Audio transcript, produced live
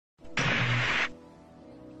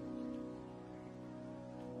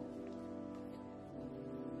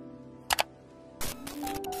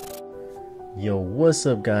Yo, what's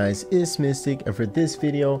up guys, it's Mystic, and for this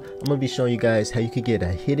video I'm gonna be showing you guys how you could get a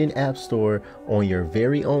hidden app store on your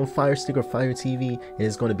very own Fire Stick or Fire TV, and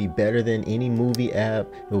it's going to be better than any movie app.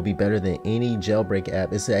 It will be better than any jailbreak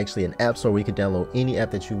app. It's actually an app store where you can download any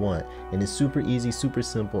app that you want, and it's super easy, super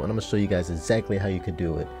simple, and I'm gonna show you guys exactly how you could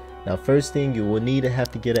do it. Now, first thing, you will need to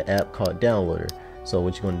have to get an app called Downloader. So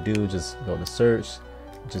what you're going to do, just go to search,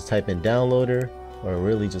 just type in Downloader, or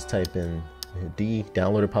really just type in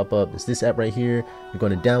Downloader pop up. It's this app right here. You're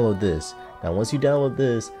going to download this. Now once you download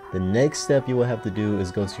this, the next step you will have to do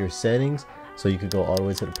is go to your settings. So you could go all the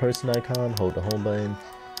way to the person icon, hold the home button,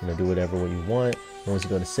 do whatever way you want. And once you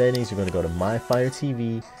go to settings, you're going to go to My Fire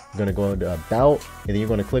TV. You're going to go into About, and then you're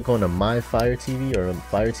going to click on the My Fire TV or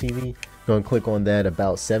Fire TV. You're going to click on that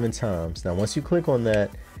about 7 times. Now once you click on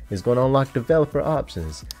that, it's going to unlock developer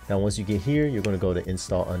options. Now once you get here, you're going to go to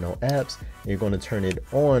install unknown apps, and you're going to turn it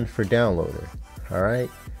on for Downloader. All right,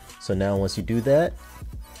 so now once you do that,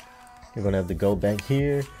 you're going to have to go back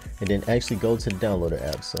here and then actually go to the Downloader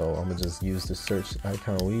app. So I'm gonna just use the search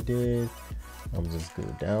icon we did. I'm just go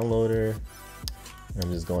Downloader,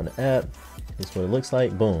 I'm just going to app. This is what it looks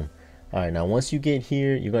like. Boom. All right, now once you get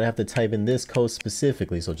here, you're going to have to type in this code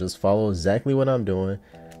specifically, so just follow exactly what I'm doing.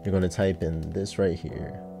 You're going to type in this right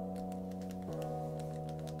here.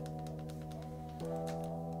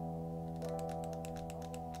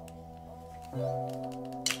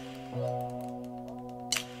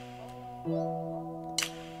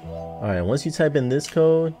 Alright, once you type in this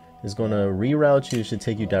code, it's going to reroute you. It should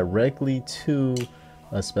take you directly to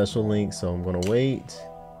a special link. So I'm going to wait,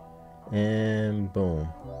 and boom.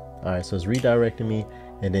 Alright, so it's redirecting me,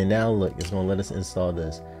 and then now look, it's going to let us install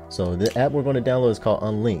this. So the app we're going to download is called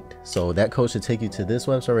Unlinked. So that code should take you to this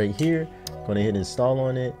website right here. Going to hit install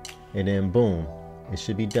on it, and then boom, it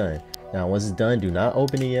should be done. Now once it's done, do not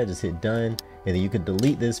open it yet, just hit done, and then you can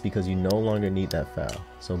delete this because you no longer need that file.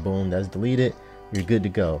 So boom, that's deleted. You're good to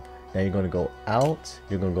go. Now you're going to go out,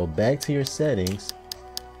 you're going to go back to your settings.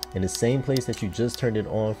 In the same place that you just turned it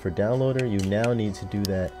on for Downloader, you now need to do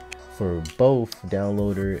that for both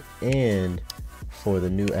Downloader and for the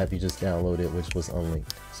new app you just downloaded, which was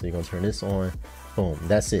Unlinked. So you're going to turn this on, boom,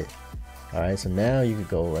 that's it. Alright, so now you can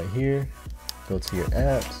go right here, go to your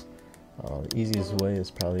apps. The easiest way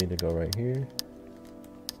is probably to go right here.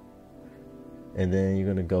 And then you're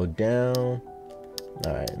going to go down.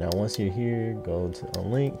 Alright, now once you're here, go to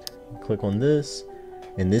Unlinked, click on this,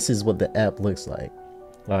 and this is what the app looks like.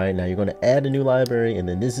 Alright, now you're going to add a new library, and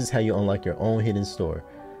then this is how you unlock your own hidden store.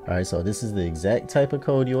 Alright, so this is the exact type of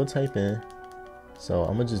code you'll type in. So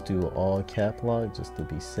I'm going to just do all cap lock just to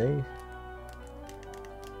be safe.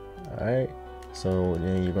 Alright, so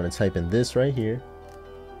then you're going to type in this right here.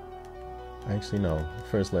 Actually, no,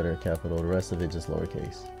 first letter capital, the rest of it just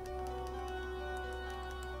lowercase.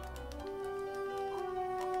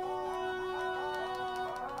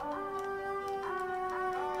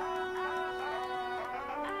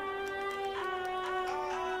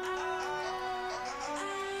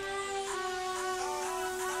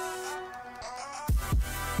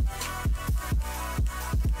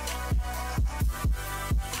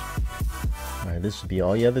 Alright, this should be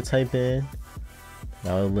all you have to type in.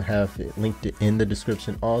 I'll have it linked in the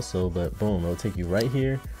description also, but boom, it'll take you right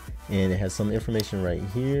here, and it has some information right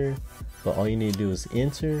here, but all you need to do is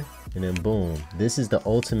enter, and then boom, this is the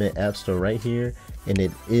ultimate app store right here. And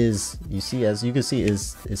it is, you see, as you can see,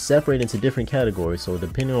 is separated into different categories. So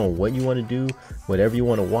depending on what you want to do, whatever you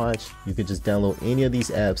want to watch, you could just download any of these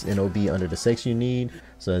apps and it'll be under the section you need.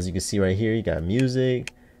 So as you can see right here, you got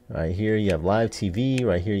music. Right here you have live TV.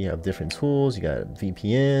 Right here you have different tools. You got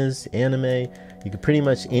VPNs, anime. You could pretty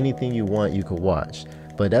much anything you want you could watch.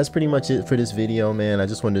 But that's pretty much it for this video, man. I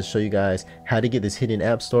just wanted to show you guys how to get this hidden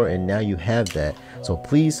app store, and now you have that. So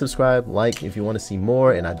please subscribe, like if you want to see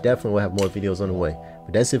more, and I definitely will have more videos on the way.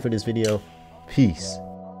 But that's it for this video. Peace.